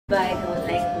I don't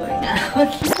like going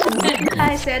out.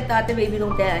 I said, Tate, baby,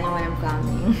 don't tell anyone I'm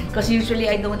coming. Because usually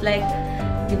I don't like,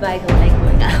 I don't like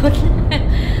going out.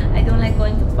 I don't like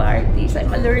going to parties.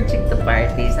 I'm allergic to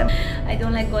parties. I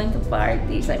don't like going to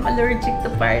parties. I'm allergic to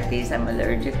parties. I'm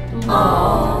allergic to...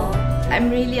 Aww. I'm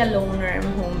really a loner. I'm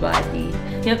a homebody.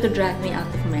 You have to drag me out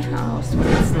of my house when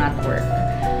it's not work.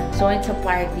 So it's a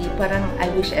party. Parang I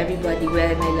wish everybody well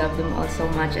and I love them all so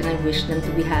much and I wish them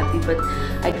to be happy, but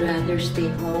I'd rather stay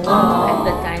home. I'm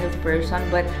that kind of person.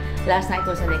 But last night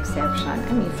was an exception.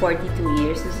 I mean, 42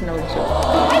 years is no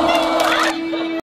joke.